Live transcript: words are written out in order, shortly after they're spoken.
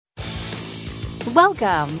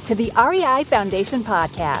Welcome to the REI Foundation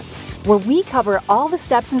Podcast, where we cover all the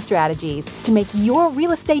steps and strategies to make your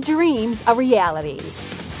real estate dreams a reality.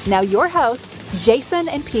 Now your hosts, Jason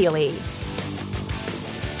and Peely.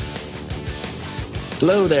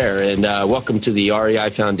 Hello there, and welcome to the REI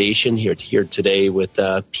Foundation here today with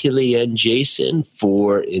Peely and Jason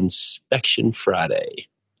for Inspection Friday.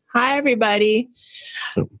 Hi, everybody.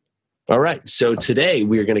 All right, so today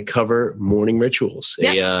we are going to cover morning rituals,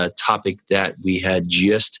 a topic that we had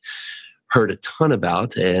just heard a ton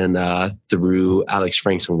about and through Alex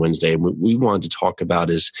Franks on Wednesday. And what we wanted to talk about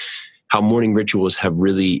is how morning rituals have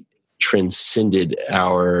really transcended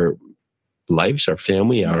our lives, our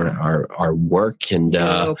family, our work, and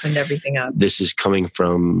opened everything up. This is coming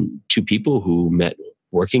from two people who met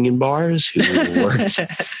working in bars, who worked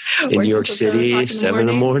in New York City, 7 in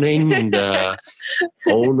the morning, and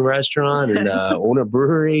own a restaurant and own a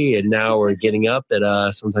brewery, and now we're getting up at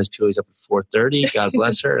sometimes Peely's up at 4:30. God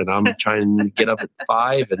bless her, and I'm trying to get up at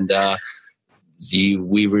 5, and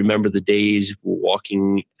we remember the days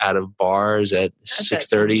walking out of bars at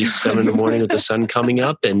 6:30, 7 in the morning with the sun coming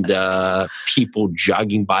up, and people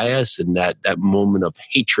jogging by us, and that moment of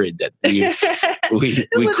hatred that we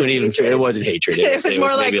couldn't even feel. It wasn't hatred. It was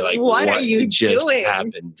more like, what are you just doing?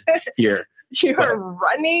 Happened here. You're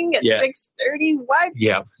running at 6:30? What?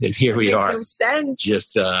 Yeah, and here we are. Makes no sense.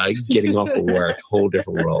 Just getting off of work, whole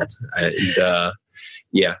different world. And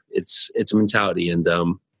it's a mentality. And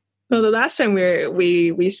well, the last time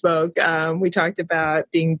we spoke, we talked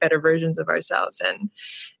about being better versions of ourselves,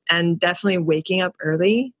 and definitely waking up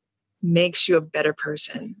early makes you a better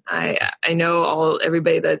person. I know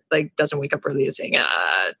everybody that doesn't wake up early is saying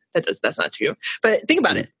that's not true. But think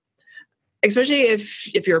about it. Especially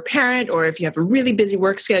if you're a parent or if you have a really busy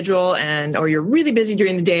work schedule or you're really busy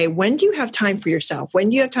during the day, when do you have time for yourself? When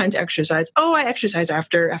do you have time to exercise? Oh, I exercise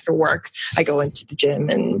after work. I go into the gym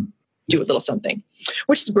and do a little something,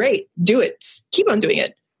 which is great. Do it. Keep on doing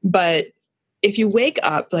it. But if you wake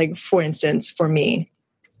up, like for instance, for me,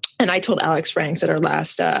 and I told Alex Franks at our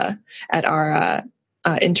last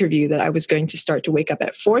interview that I was going to start to wake up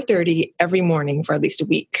at 4:30 every morning for at least a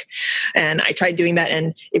week. And I tried doing that,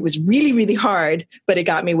 and it was really, really hard, but it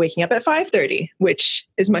got me waking up at 5:30, which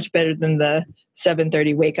is much better than the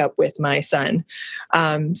 7:30 wake up with my son.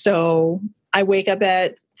 So I wake up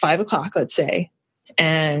at 5 o'clock, let's say,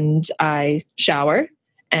 and I shower,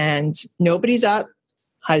 and nobody's up.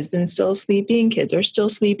 Husband's still sleeping. Kids are still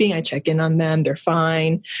sleeping. I check in on them. They're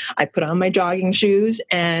fine. I put on my jogging shoes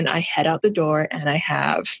and I head out the door, and I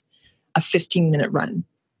have a 15-minute run.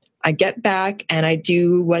 I get back and I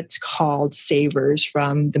do what's called Savers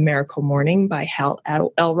from the Miracle Morning by Hal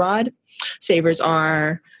Elrod. Savers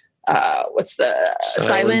are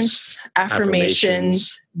silence,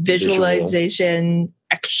 affirmations, visualization,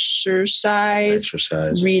 exercise,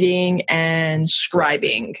 reading, and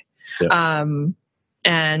scribing. Yeah.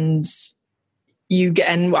 And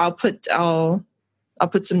I'll put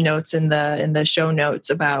some notes in the show notes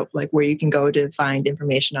about where you can go to find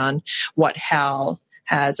information on what Hal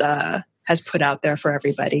has put out there for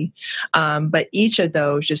everybody. But each of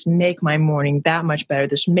those just make my morning that much better.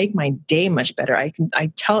 Just make my day much better. I can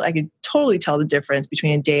totally tell the difference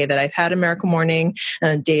between a day that I've had a miracle morning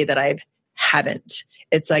and a day that I haven't.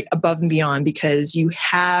 It's above and beyond, because you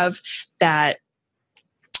have that.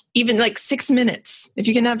 Even 6 minutes, if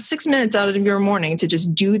you can have 6 minutes out of your morning to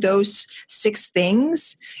just do those 6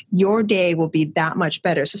 things, your day will be that much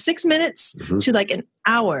better. So 6 minutes to an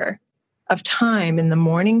hour of time in the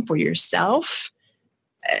morning for yourself,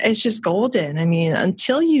 it's just golden. I mean,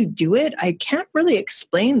 until you do it, I can't really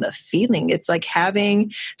explain the feeling. It's like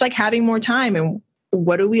having more time. And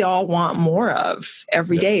what do we all want more of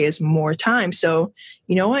every day is more time. So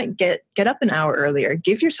you know what? Get up an hour earlier.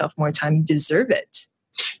 Give yourself more time. You deserve it.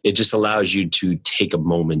 It just allows you to take a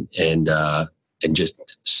moment and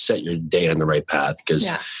just set your day on the right path,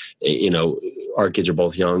 because our kids are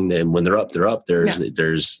both young, and when they're up, There's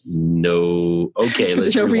no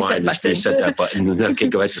let's no rewind, let's reset that button. Okay,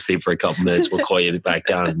 go back to sleep for a couple minutes. We'll call you back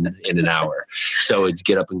down in an hour. So it's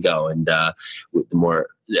get up and go, and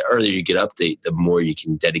the earlier you get up, the more you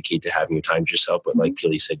can dedicate to having your time to yourself. But like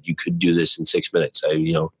Peely said, you could do this in 6 minutes.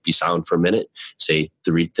 Be silent for a minute, say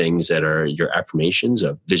 3 things that are your affirmations,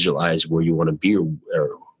 visualize where you want to be or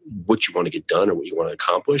what you want to get done or what you want to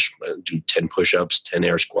accomplish. Do 10 push-ups, 10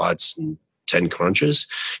 air squats, and 10 crunches,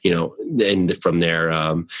 and from there,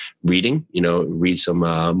 reading, read some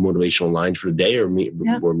motivational lines for the day, or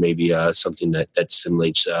maybe something that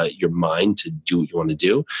stimulates your mind to do what you want to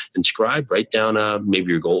do. And scribe, write down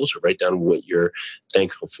maybe your goals, or write down what you're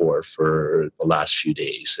thankful for the last few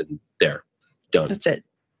days. And there, done. That's it.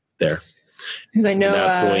 There. Because I know at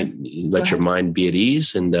that point, you let your mind be at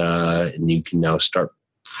ease, and you can now start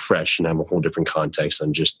fresh and have a whole different context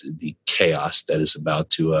on just the chaos that is about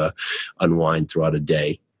to unwind throughout a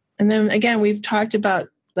day. And then again, we've talked about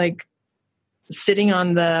like sitting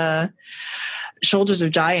on the shoulders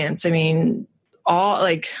of giants. I mean, all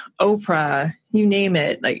like Oprah, you name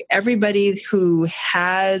it, like everybody who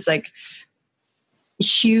has taken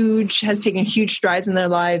huge strides in their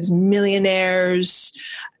lives, millionaires,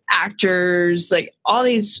 actors, like all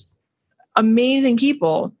these amazing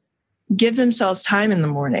people give themselves time in the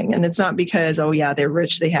morning. And it's not because, oh yeah, they're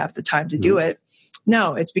rich, they have the time to do it.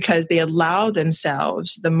 No, it's because they allow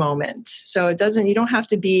themselves the moment. So you don't have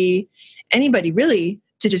to be anybody really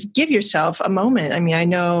to just give yourself a moment. I mean, I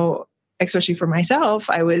know, especially for myself,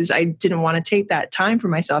 I didn't want to take that time for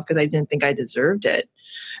myself because I didn't think I deserved it.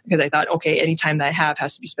 Because I thought, okay, any time that I have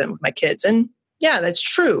has to be spent with my kids. And yeah, that's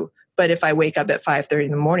true. But if I wake up at 5:30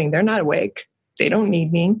 in the morning, they're not awake. They don't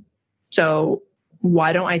need me. So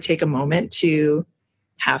why don't I take a moment to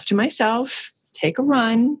have to myself, take a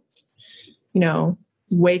run,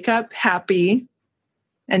 wake up happy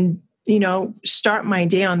and, start my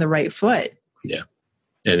day on the right foot. Yeah.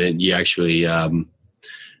 And you actually,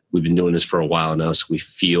 we've been doing this for a while now. So we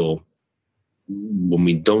feel when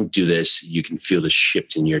we don't do this, you can feel the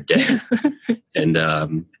shift in your day. And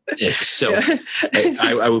so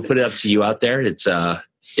I would put it up to you out there. It's a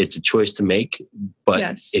choice to make, but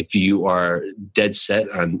yes. If you are dead set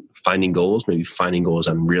on finding goals, maybe finding goals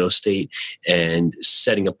on real estate and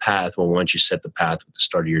setting a path, well, why don't you set the path at the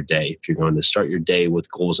start of your day? If you're going to start your day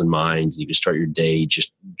with goals in mind, you can start your day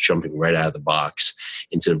just jumping right out of the box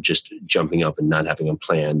instead of just jumping up and not having a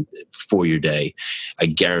plan for your day. I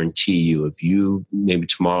guarantee you, if you, maybe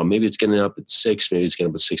tomorrow, maybe it's getting up at 6, maybe it's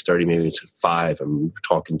getting up at 6:30, maybe it's at 5. I'm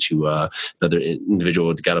talking to another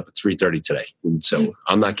individual that got up at 3:30 today. And so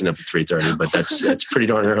I'm not getting up at 3:30, but that's pretty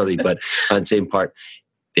darn early. But on the same part,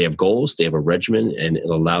 they have goals, they have a regimen, and it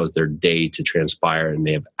allows their day to transpire, and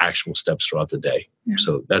they have actual steps throughout the day. Yeah.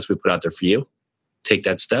 So that's what we put out there for you. Take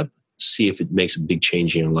that step, see if it makes a big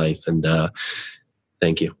change in your life. And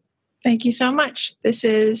thank you. Thank you so much. This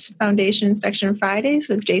is Foundation Inspection Fridays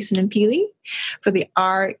with Jason and Peely for the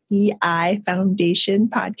REI Foundation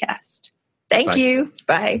podcast. Thank you.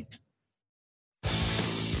 Bye.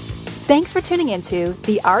 Thanks for tuning into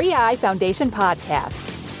the REI Foundation podcast.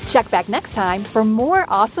 Check back next time for more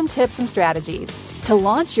awesome tips and strategies to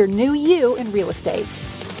launch your new you in real estate.